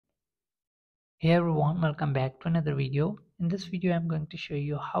Hey everyone, welcome back to another video. In this video I'm going to show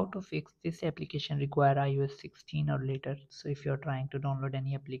you how to fix this application require iOS 16 or later. So if you're trying to download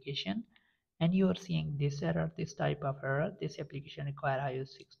any application and you are seeing this error, this type of error, this application require iOS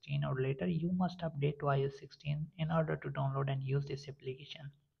 16 or later, you must update to iOS 16 in order to download and use this application.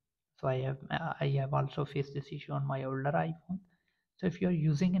 So I have also faced this issue on my older iPhone. So if you're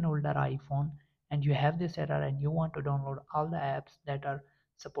using an older iPhone and you have this error and you want to download all the apps that are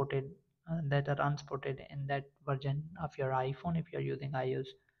supported that are unsupported in that version of your iPhone, if you're using iOS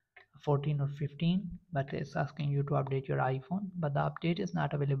 14 or 15, but it's asking you to update your iPhone, but the update is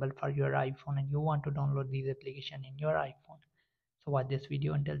not available for your iPhone and you want to download these application in your iPhone. So watch this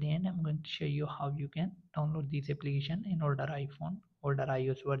video until the end. I'm going to show you how you can download these application in older iPhone, older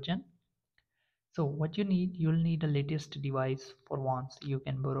iOS version. So what you'll need a latest device for once. You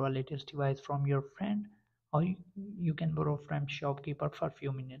can borrow a latest device from your friend, or you can borrow from shopkeeper for a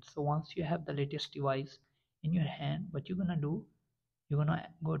few minutes. So once you have the latest device in your hand, what you're gonna do, you're gonna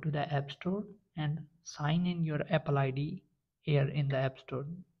go to the App Store and sign in your Apple ID here in the App Store.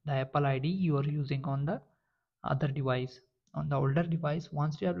 The Apple ID you are using on the other device. On the older device,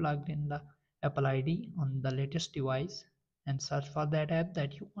 once you have logged in the Apple ID on the latest device and search for that app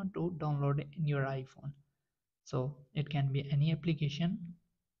that you want to download in your iPhone. So it can be any application,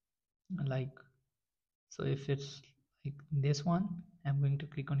 like, so if it's like this one, I'm going to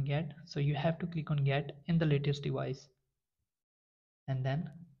click on get. So you have to click on get in the latest device and then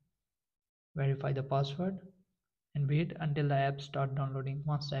verify the password and wait until the app start downloading.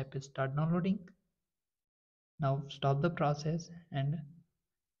 Once the app is start downloading, now stop the process and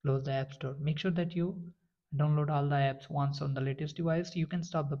close the App Store. Make sure that you download all the apps once on the latest device. You can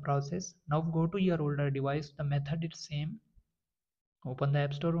stop the process. Now go to your older device. The method is same. Open the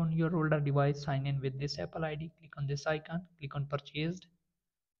App Store on your older device. Sign in with this Apple ID. Click on this icon. Click on purchased.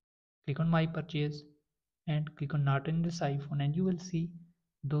 Click on my purchase and click on not in this iPhone, and you will see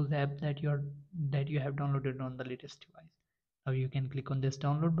those apps that you have downloaded on the latest device. Now you can click on this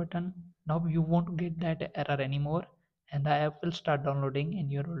download button. Now you won't get that error anymore and the app will start downloading in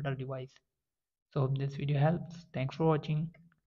your older device. So hope this video helps. Thanks for watching.